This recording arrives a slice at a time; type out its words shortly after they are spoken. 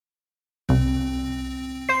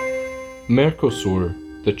Mercosur,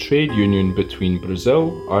 the trade union between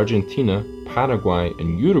Brazil, Argentina, Paraguay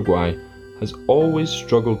and Uruguay, has always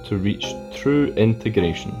struggled to reach true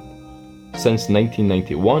integration. Since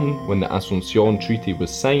 1991, when the Asunción Treaty was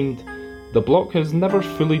signed, the bloc has never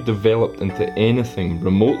fully developed into anything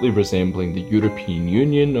remotely resembling the European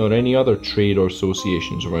Union or any other trade or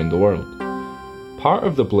associations around the world. Part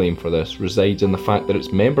of the blame for this resides in the fact that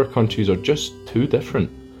its member countries are just too different,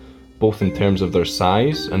 both in terms of their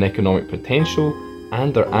size and economic potential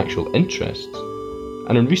and their actual interests.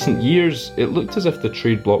 And in recent years, it looked as if the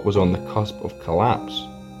trade bloc was on the cusp of collapse.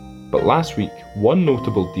 But last week, one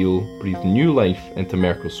notable deal breathed new life into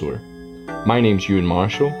Mercosur. My name's Ewan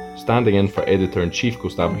Marshall, standing in for Editor-in-Chief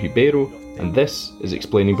Gustavo Ribeiro, and this is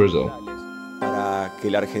Explaining Brazil. Para que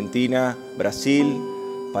la Argentina, Brasil,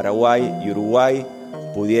 Paraguay y Uruguay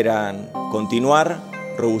pudieran continuar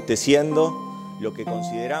robusteciendo lo que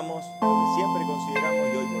consideramos, lo que siempre consideramos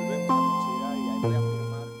y hoy volvemos a considerar y a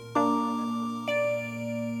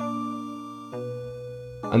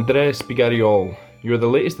reafirmar. André Spigariol, you're the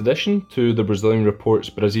latest addition to the Brazilian Report's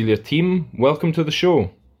Brasilia team. Welcome to the show.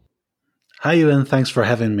 Hi, Ewan. Thanks for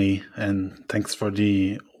having me, and thanks for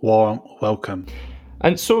the warm welcome.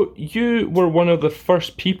 And so you were one of the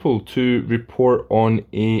first people to report on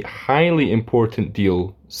a highly important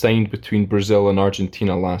deal signed between Brazil and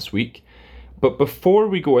Argentina last week. But before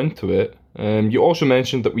we go into it, you also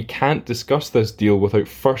mentioned that we can't discuss this deal without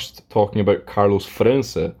first talking about Carlos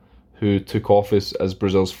França, who took office as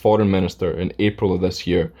Brazil's foreign minister in April of this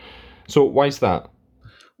year. So why is that?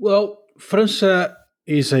 Well, França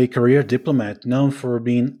is a career diplomat known for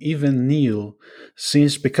being even new.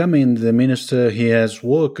 Since becoming the minister, he has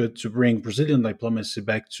worked to bring Brazilian diplomacy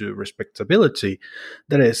back to respectability,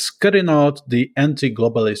 that is, cutting out the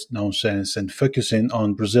anti-globalist nonsense and focusing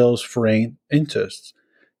on Brazil's foreign interests.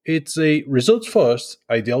 It's a results-first,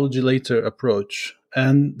 ideology-later approach,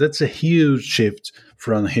 and that's a huge shift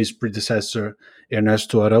from his predecessor,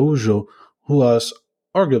 Ernesto Araújo, who was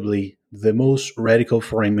arguably the most radical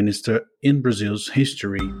foreign minister in Brazil's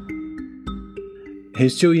history.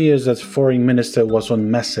 His 2 years as foreign minister was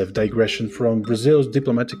one massive digression from Brazil's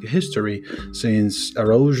diplomatic history, since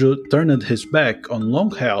Araújo turned his back on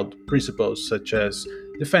long-held principles such as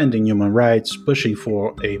defending human rights, pushing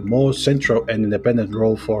for a more central and independent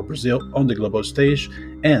role for Brazil on the global stage,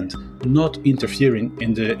 and not interfering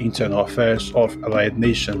in the internal affairs of allied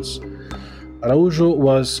nations. Araújo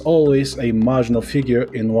was always a marginal figure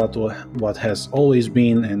in what has always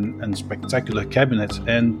been an unspectacular cabinet,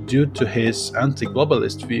 and due to his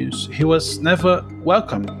anti-globalist views, he was never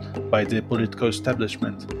welcomed by the political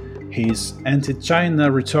establishment. His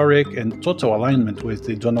anti-China rhetoric and total alignment with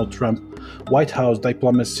the Donald Trump White House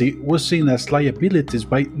diplomacy was seen as liabilities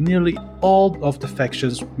by nearly all of the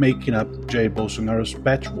factions making up Jair Bolsonaro's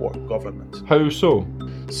patchwork government. How so?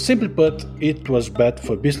 Simply put, it was bad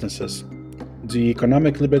for businesses. The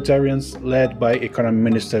economic libertarians, led by Economy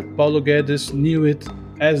Minister Paulo Guedes, knew it,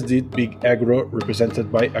 as did Big Agro, represented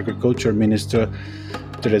by Agriculture Minister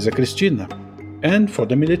Tereza Cristina. And for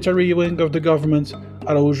the military wing of the government,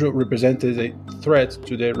 Araújo represented a threat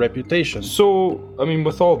to their reputation. So,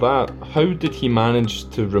 with all that, how did he manage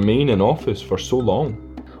to remain in office for so long?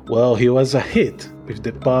 Well, he was a hit with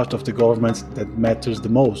the part of the government that matters the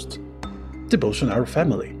most, the Bolsonaro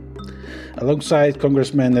family. Alongside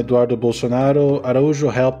Congressman Eduardo Bolsonaro,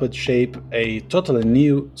 Araújo helped shape a totally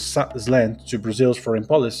new slant to Brazil's foreign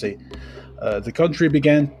policy. The country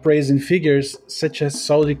began praising figures such as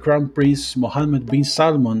Saudi Crown Prince Mohammed bin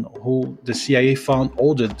Salman, who the CIA found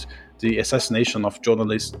ordered the assassination of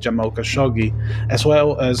journalist Jamal Khashoggi, as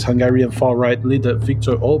well as Hungarian far-right leader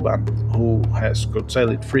Viktor Orbán, who has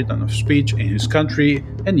curtailed freedom of speech in his country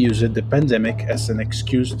and used the pandemic as an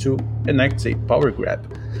excuse to enact a power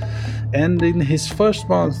grab. And in his first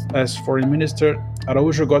month as foreign minister,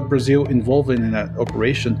 Araújo got Brazil involved in an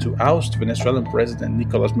operation to oust Venezuelan President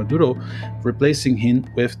Nicolás Maduro, replacing him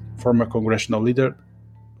with former congressional leader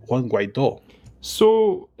Juan Guaidó.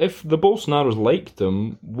 So, if the Bolsonaros liked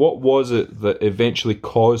him, what was it that eventually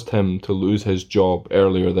caused him to lose his job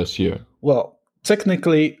earlier this year? Well,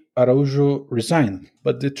 technically, Araújo resigned,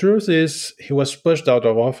 but the truth is he was pushed out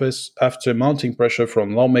of office after mounting pressure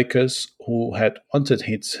from lawmakers who had wanted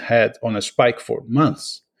his head on a spike for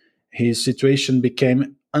months. His situation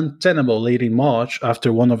became untenable late in March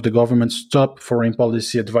after one of the government's top foreign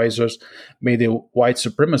policy advisors made a white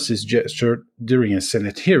supremacist gesture during a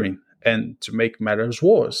Senate hearing. And to make matters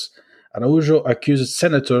worse, Araújo accused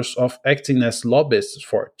senators of acting as lobbyists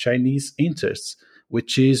for Chinese interests,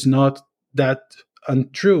 which is not that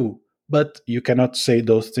untrue, but you cannot say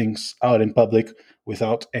those things out in public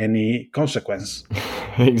without any consequence.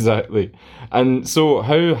 Exactly. And so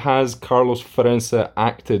how has Carlos França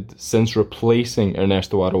acted since replacing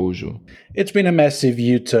Ernesto Araújo? It's been a massive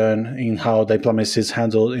U-turn in how diplomacy is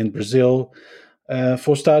handled in Brazil.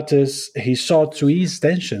 For starters, he sought to ease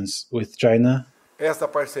tensions with China. Esta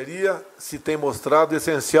parceria se tem mostrado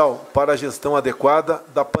essencial para a gestão adequada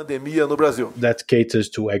da pandemia no Brasil. That caters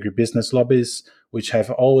to agribusiness lobbies, which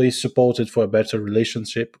have always supported for a better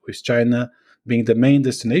relationship with China, being the main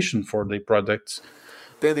destination for their products.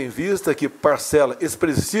 Tendo em vista que parcela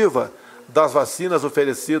expressiva das vacinas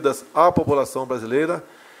oferecidas à população brasileira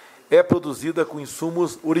é produzida com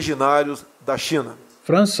insumos originários da China.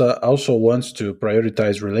 França also wants to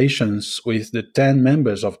prioritize relations with the 10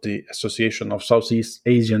 members of the Association of Southeast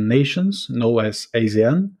Asian Nations, known as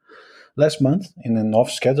ASEAN. Last month, in an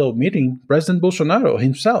off-scheduled meeting, President Bolsonaro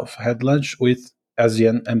himself had lunch with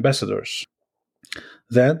ASEAN ambassadors.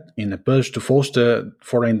 Then, in a push to foster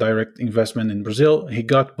foreign direct investment in Brazil, he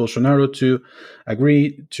got Bolsonaro to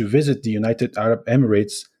agree to visit the United Arab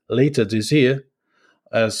Emirates later this year.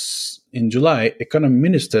 As in July, Economy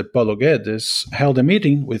Minister Paulo Guedes held a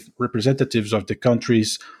meeting with representatives of the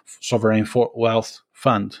country's Sovereign Wealth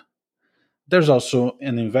Fund. There's also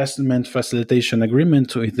an investment facilitation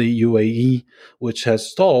agreement with the UAE, which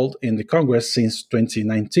has stalled in the Congress since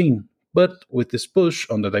 2019. But with this push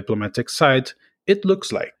on the diplomatic side, it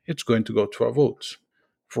looks like it's going to go to a vote.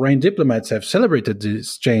 Foreign diplomats have celebrated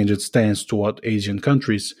this change in stance toward Asian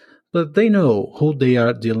countries, but they know who they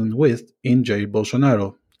are dealing with in Jair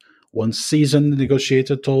Bolsonaro. One seasoned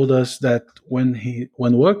negotiator told us that when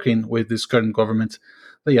working with this current government,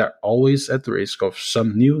 they are always at the risk of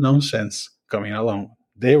some new nonsense coming along.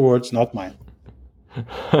 Their words, not mine.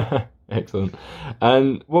 Excellent.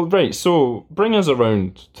 And, well, right, so bring us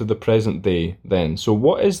around to the present day then. So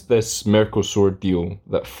what is this Mercosur deal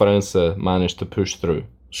that França managed to push through?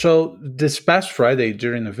 So, this past Friday,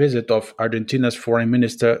 during a visit of Argentina's Foreign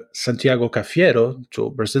Minister Santiago Cafiero to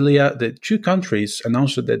Brasilia, the two countries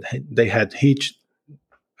announced that they had reached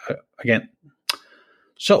again.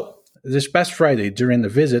 So, this past Friday, during the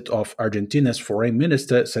visit of Argentina's Foreign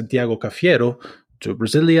Minister Santiago Cafiero to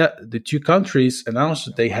Brasilia, the two countries announced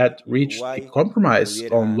that they had reached a compromise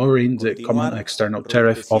on lowering the Common External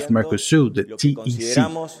Tariff of Mercosur, the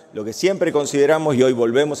TEC. Lo que siempre consideramos y hoy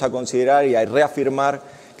volvemos a considerar y a reafirmar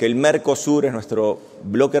que el Mercosur es nuestro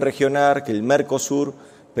bloque regional, que el Mercosur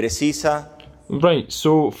precisa. Right,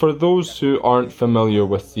 so for those who aren't familiar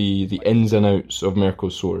with the ins and outs of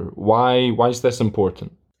Mercosur, why is this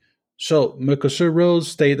important? So, Mercosur rules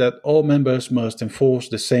state that all members must enforce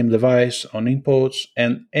the same levies on imports,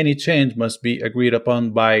 and any change must be agreed upon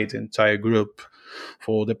by the entire group.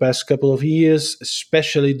 For the past couple of years,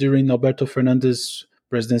 especially during Alberto Fernandez's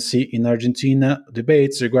presidency in Argentina,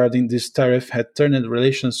 debates regarding this tariff had turned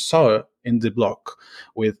relations sour in the bloc,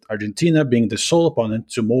 with Argentina being the sole opponent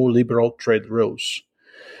to more liberal trade rules.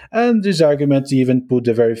 And this argument even put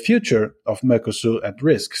the very future of Mercosur at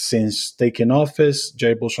risk, since taking office,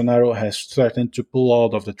 Jair Bolsonaro has threatened to pull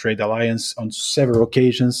out of the trade alliance on several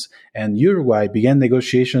occasions, and Uruguay began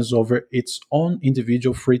negotiations over its own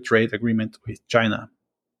individual free trade agreement with China.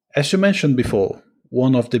 As you mentioned before,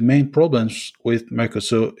 one of the main problems with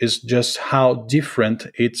Mercosur is just how different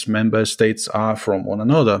its member states are from one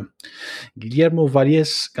another. Guillermo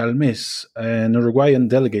Valles Galmez, an Uruguayan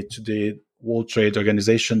delegate to the World Trade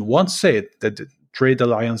Organization, once said that the trade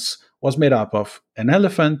alliance was made up of an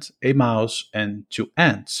elephant, a mouse, and two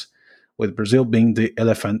ants, with Brazil being the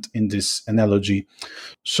elephant in this analogy.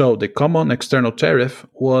 So the Common External Tariff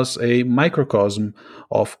was a microcosm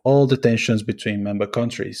of all the tensions between member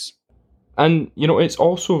countries. And, it's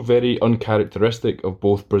also very uncharacteristic of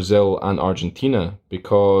both Brazil and Argentina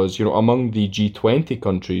because, among the G20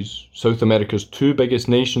 countries, South America's two biggest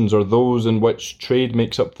nations are those in which trade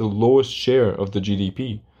makes up the lowest share of the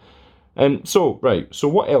GDP. So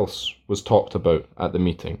what else was talked about at the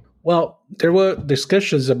meeting? Well, there were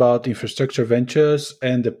discussions about infrastructure ventures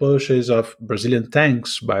and the purchase of Brazilian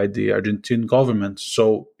tanks by the Argentine government,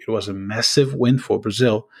 so it was a massive win for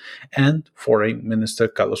Brazil and Foreign Minister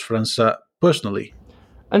Carlos França personally.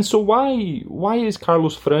 And so why is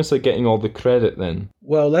Carlos França getting all the credit then?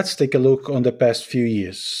 Well, let's take a look on the past few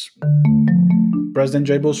years. President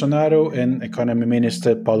Jair Bolsonaro and Economy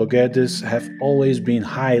Minister Paulo Guedes have always been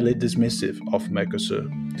highly dismissive of Mercosur.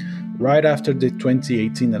 Right after the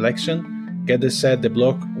 2018 election, Guedes said the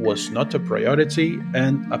bloc was not a priority,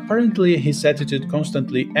 and apparently his attitude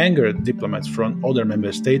constantly angered diplomats from other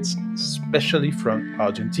member states, especially from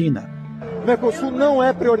Argentina. Mercosul não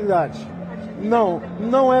é prioridade.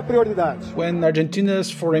 Não é prioridade. When Argentina's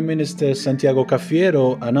Foreign Minister Santiago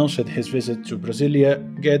Cafiero announced his visit to Brasilia,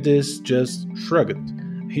 Guedes just shrugged.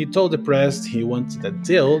 He told the press he wanted a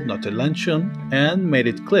deal, not a luncheon, and made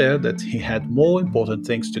it clear that he had more important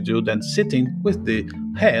things to do than sitting with the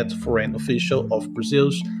head foreign official of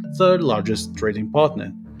Brazil's third largest trading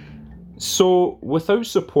partner. So, without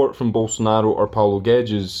support from Bolsonaro or Paulo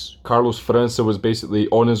Guedes, Carlos França was basically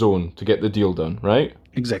on his own to get the deal done, right?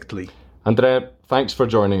 Exactly. André, thanks for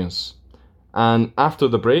joining us. And after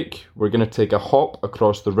the break, we're going to take a hop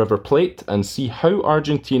across the River Plate and see how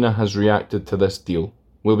Argentina has reacted to this deal.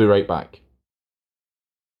 We'll be right back.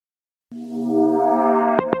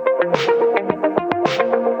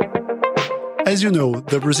 As you know,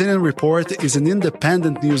 the Brazilian Report is an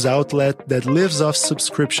independent news outlet that lives off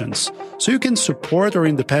subscriptions, so you can support our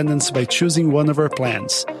independence by choosing one of our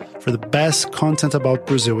plans for the best content about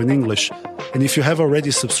Brazil in English. And if you have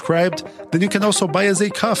already subscribed, then you can also buy us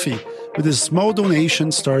a coffee with a small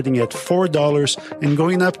donation starting at $4 and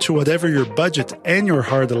going up to whatever your budget and your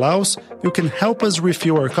heart allows. You can help us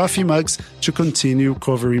refill our coffee mugs to continue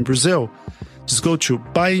covering Brazil. Just go to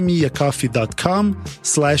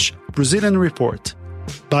buymeacoffee.com/Brazilian Report.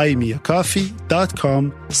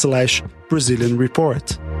 buymeacoffee.com/Brazilian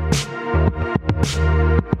Report.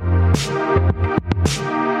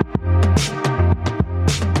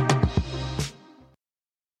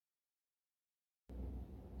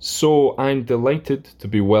 So I'm delighted to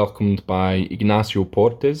be welcomed by Ignacio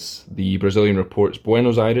Portes, the Brazilian Report's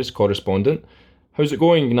Buenos Aires correspondent. How's it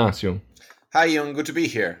going, Ignacio? Hi, Ian. Good to be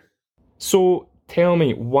here. So tell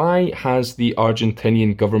me, why has the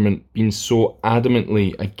Argentinian government been so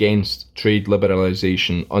adamantly against trade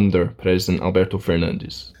liberalization under President Alberto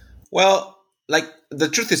Fernandez? Well, the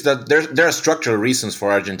truth is that there are structural reasons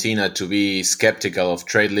for Argentina to be skeptical of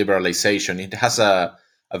trade liberalization. It has a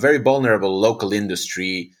very vulnerable local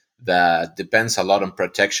industry that depends a lot on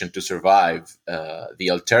protection to survive.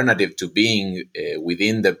 The alternative to being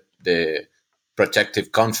within the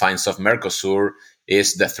protective confines of Mercosur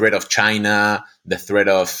is the threat of China, the threat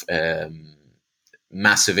of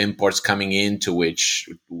massive imports coming in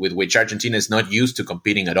with which Argentina is not used to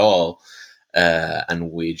competing at all,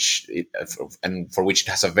 and for which it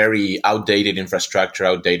has a very outdated infrastructure,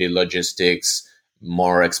 outdated logistics,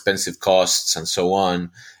 more expensive costs, and so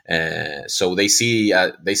on. So they see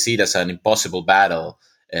it as an impossible battle,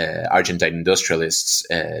 Argentine industrialists,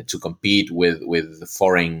 to compete with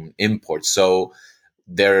foreign imports. So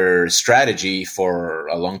their strategy for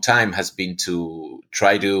a long time has been to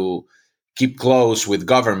try to keep close with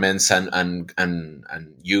governments and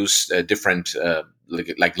use different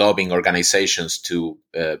like lobbying organizations to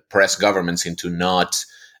press governments into not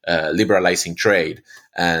liberalizing trade.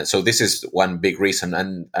 So this is one big reason.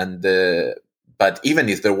 But even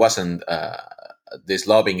if there wasn't these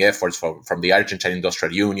lobbying efforts from the Argentine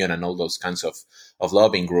Industrial Union and all those kinds of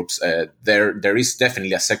lobbying groups, there is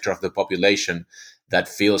definitely a sector of the population that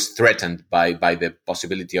feels threatened by the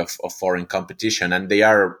possibility of foreign competition, and they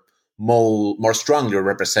are more strongly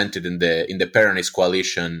represented in the Peronist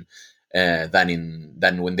coalition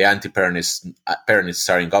than when the anti-Peronists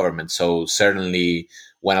are in government. So certainly,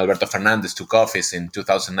 when Alberto Fernandez took office in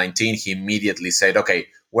 2019, he immediately said, "Okay,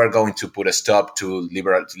 we're going to put a stop to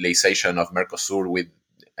liberalization of Mercosur with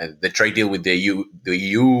the trade deal with the EU,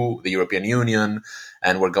 the European Union,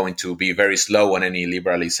 and we're going to be very slow on any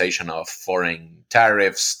liberalization of foreign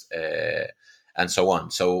tariffs and so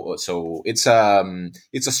on." So it's a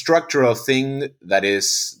structural thing that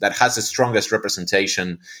has the strongest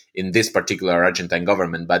representation in this particular Argentine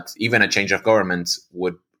government. But even a change of government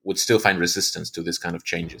would still find resistance to this kind of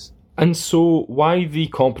changes. And so why the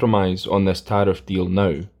compromise on this tariff deal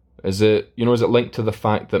now? Is it linked to the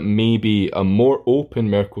fact that maybe a more open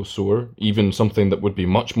Mercosur, even something that would be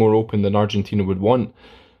much more open than Argentina would want,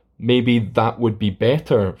 maybe that would be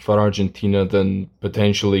better for Argentina than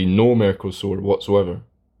potentially no Mercosur whatsoever?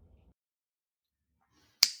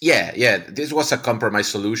 Yeah. This was a compromise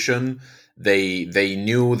solution. They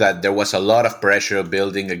knew that there was a lot of pressure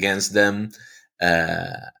building against them,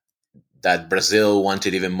 that Brazil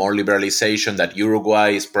wanted even more liberalization, that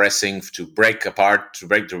Uruguay is pressing to break the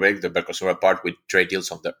Mercosur apart with trade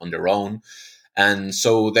deals on their own. And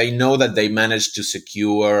so they know that they managed to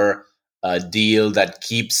secure a deal that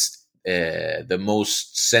keeps the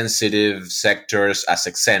most sensitive sectors as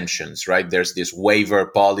exemptions, right? There's this waiver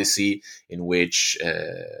policy in which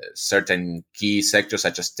certain key sectors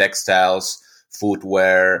such as textiles,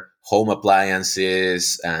 footwear, home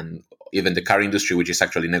appliances, and even the car industry, which is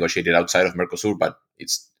actually negotiated outside of Mercosur, but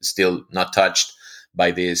it's still not touched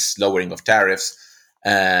by this lowering of tariffs.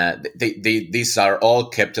 These are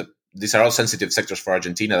all sensitive sectors for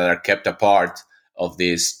Argentina that are kept apart of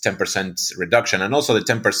this 10% reduction. And also the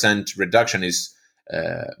 10% reduction is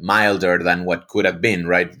milder than what could have been,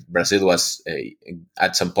 right? Brazil was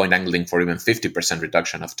at some point angling for even 50%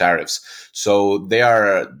 reduction of tariffs. So they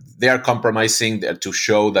are compromising to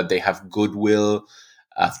show that they have goodwill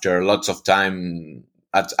after lots of time,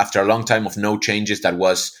 after a long time of no changes that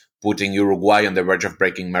was putting Uruguay on the verge of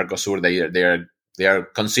breaking Mercosur. They are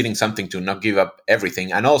conceding something to not give up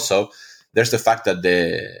everything. And also, there's the fact that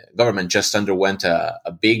the government just underwent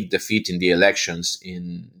a big defeat in the elections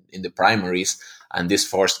in the primaries, and this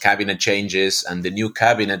forced cabinet changes. And the new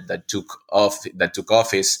cabinet that took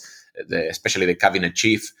office, especially the cabinet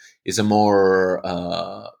chief, is a more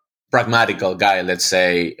pragmatical guy. Let's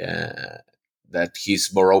say that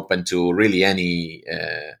he's more open to really any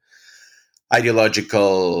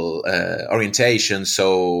ideological orientation.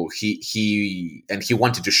 So he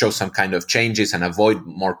wanted to show some kind of changes and avoid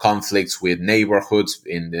more conflicts with neighborhoods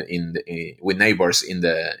with neighbors in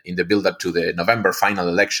the build up to the November final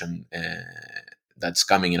election that's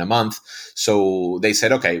coming in a month. So they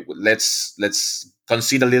said, okay, let's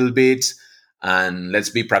concede a little bit and let's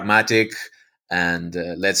be pragmatic. And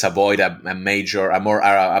let's avoid a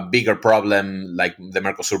bigger problem like the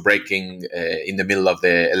Mercosur breaking in the middle of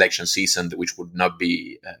the election season, which would not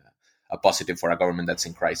be a positive for a government that's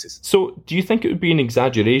in crisis. So do you think it would be an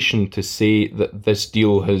exaggeration to say that this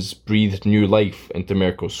deal has breathed new life into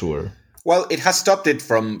Mercosur? Well, it has stopped it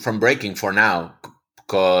from breaking for now,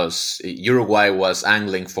 because Uruguay was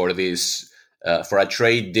angling for this for a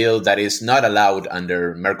trade deal that is not allowed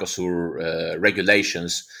under Mercosur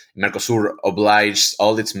regulations. Mercosur obliged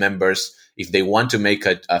all its members, if they want to make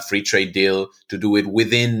a free trade deal, to do it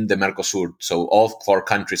within the Mercosur. So all 4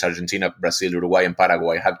 countries, Argentina, Brazil, Uruguay, and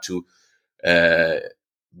Paraguay, have to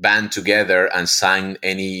band together and sign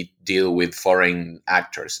any deal with foreign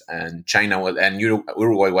actors. And China and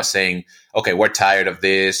Uruguay was saying, okay, we're tired of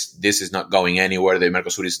this. This is not going anywhere. The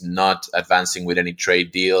Mercosur is not advancing with any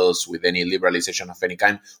trade deals, with any liberalization of any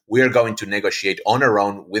kind. We are going to negotiate on our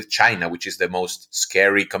own with China, which is the most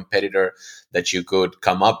scary competitor that you could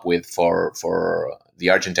come up with for the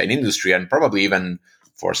Argentine industry, and probably even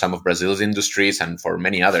for some of Brazil's industries and for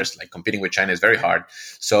many others. Like, competing with China is very hard.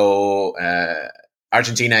 So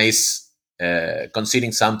Argentina is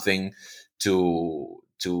conceding something to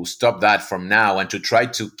stop that from now and to try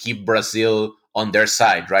to keep Brazil on their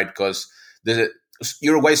side, right? Because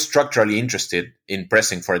Uruguay is structurally interested in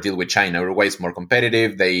pressing for a deal with China. Uruguay is more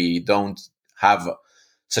competitive. They don't have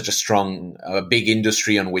such a strong, big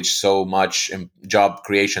industry on which so much job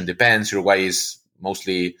creation depends. Uruguay is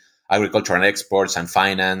mostly agriculture and exports and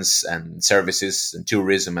finance and services and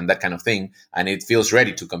tourism and that kind of thing. And it feels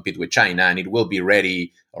ready to compete with China, and it will be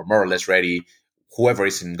ready, or more or less ready, whoever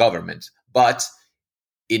is in government. But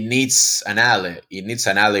it needs an ally. It needs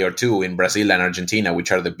an ally or two in Brazil and Argentina, which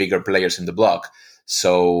are the bigger players in the bloc.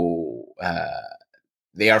 So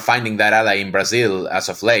they are finding that ally in Brazil as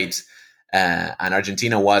of late. And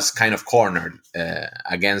Argentina was kind of cornered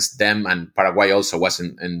against them, and Paraguay also was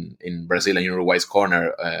in Brazil and Uruguay's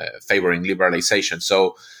corner, favoring liberalization.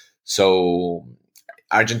 So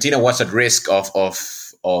Argentina was at risk of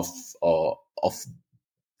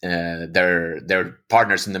their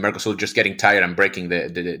partners in the Mercosur just getting tired and breaking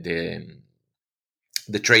the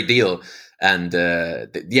trade deal. And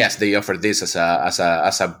yes, they offered this as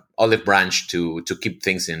a olive branch to keep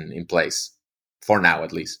things in place for now,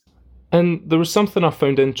 at least. And there was something I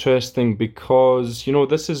found interesting because,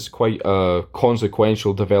 this is quite a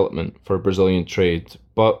consequential development for Brazilian trade,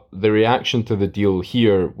 but the reaction to the deal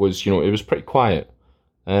here was, it was pretty quiet.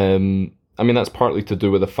 That's partly to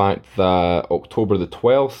do with the fact that October the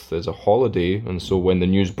 12th is a holiday, and so when the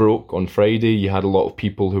news broke on Friday, you had a lot of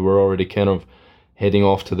people who were already kind of heading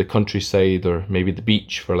off to the countryside or maybe the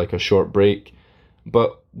beach for like a short break.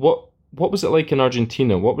 But what was it like in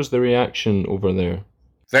Argentina? What was the reaction over there?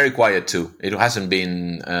 Very quiet too. It hasn't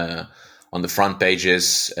been on the front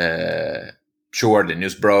pages. Sure, the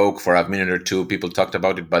news broke for a minute or two. People talked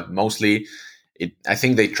about it, but mostly, I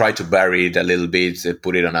think they tried to bury it a little bit. They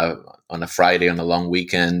put it on a Friday, on a long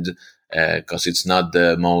weekend, because it's not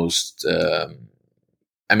the most.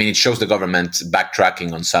 It shows the government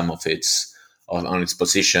backtracking on some of its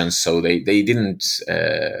positions. So they didn't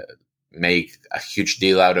make a huge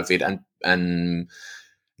deal out of it, and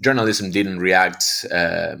journalism didn't react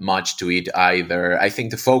much to it either. I think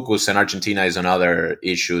the focus in Argentina is on other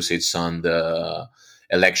issues. It's on the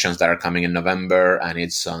elections that are coming in November, and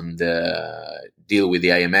it's on the deal with the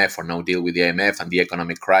IMF or no deal with the IMF, and the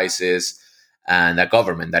economic crisis, and a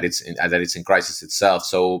government that it's in crisis itself.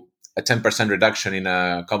 So a 10% reduction in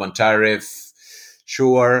a common tariff,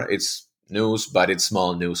 sure, it's news, but it's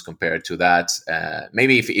small news compared to that.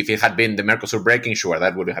 Maybe if it had been the Mercosur breaking, sure,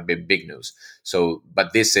 that would have been big news. So,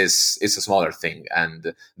 but this is a smaller thing,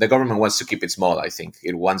 and the government wants to keep it small. I think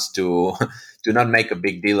it wants to not make a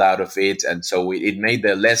big deal out of it, and so it made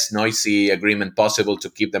the less noisy agreement possible to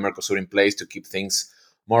keep the Mercosur in place, to keep things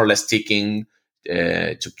more or less ticking,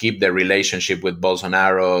 to keep the relationship with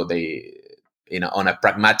Bolsonaro on a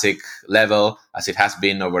pragmatic level, as it has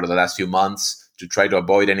been over the last few months, to try to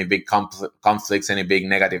avoid any big conflicts, any big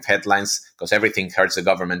negative headlines, because everything hurts the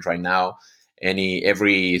government right now.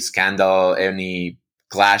 Every scandal, any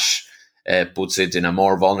clash puts it in a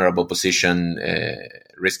more vulnerable position,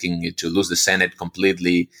 risking it to lose the Senate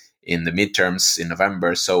completely in the midterms in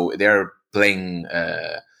November. So they're playing.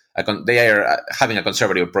 They are having a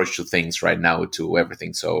conservative approach to things right now, to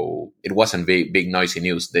everything. So it wasn't big noisy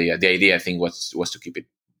news. The idea, I think, was to keep it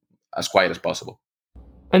as quiet as possible.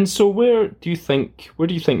 And so where do you think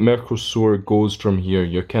Mercosur goes from here,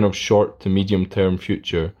 your kind of short to medium term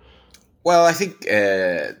future? Well, I think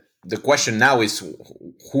the question now is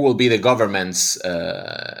who will be the governments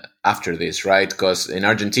after this, right? Because in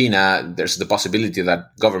Argentina, there's the possibility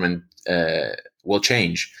that government will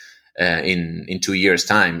change in 2 years'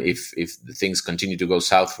 time. If the things continue to go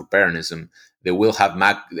south for Peronism, they will have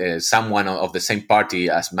someone of the same party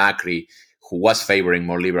as Macri, who was favoring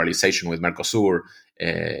more liberalization with Mercosur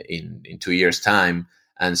in 2 years' time.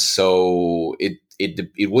 And so it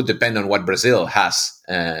would depend on what Brazil has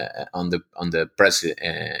on the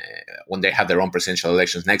when they have their own presidential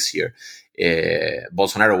elections next year.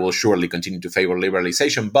 Bolsonaro will surely continue to favor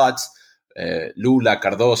liberalization, but Lula,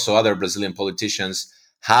 Cardoso, other Brazilian politicians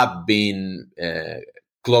have been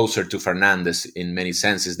closer to Fernandez in many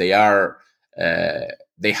senses. They have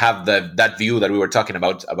that view that we were talking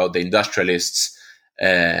about the industrialists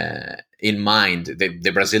in mind,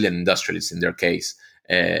 the Brazilian industrialists in their case.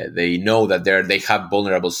 They know that they have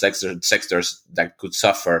vulnerable sectors that could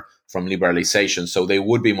suffer from liberalization, so they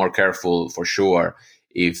would be more careful for sure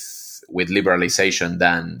with liberalization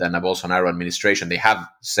than a Bolsonaro administration. They have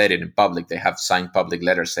said it in public. They have signed public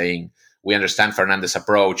letters saying, we understand Fernandez's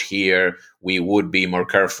approach here. We would be more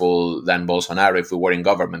careful than Bolsonaro if we were in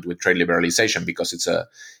government with trade liberalization, because it's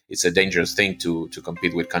a dangerous thing to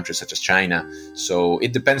compete with countries such as China. So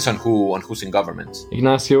it depends on who's in government.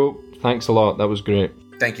 Ignacio, thanks a lot. That was great.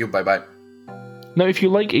 Thank you. Bye-bye. Now, if you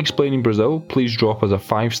like Explaining Brazil, please drop us a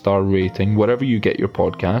 5-star rating wherever you get your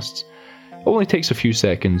podcasts. It only takes a few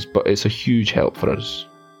seconds, but it's a huge help for us.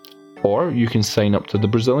 Or you can sign up to the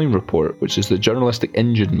Brazilian Report, which is the journalistic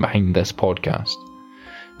engine behind this podcast.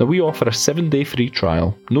 Now, we offer a 7-day free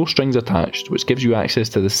trial, no strings attached, which gives you access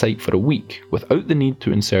to the site for a week without the need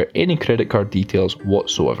to insert any credit card details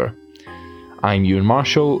whatsoever. I'm Ewan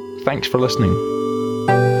Marshall. Thanks for listening.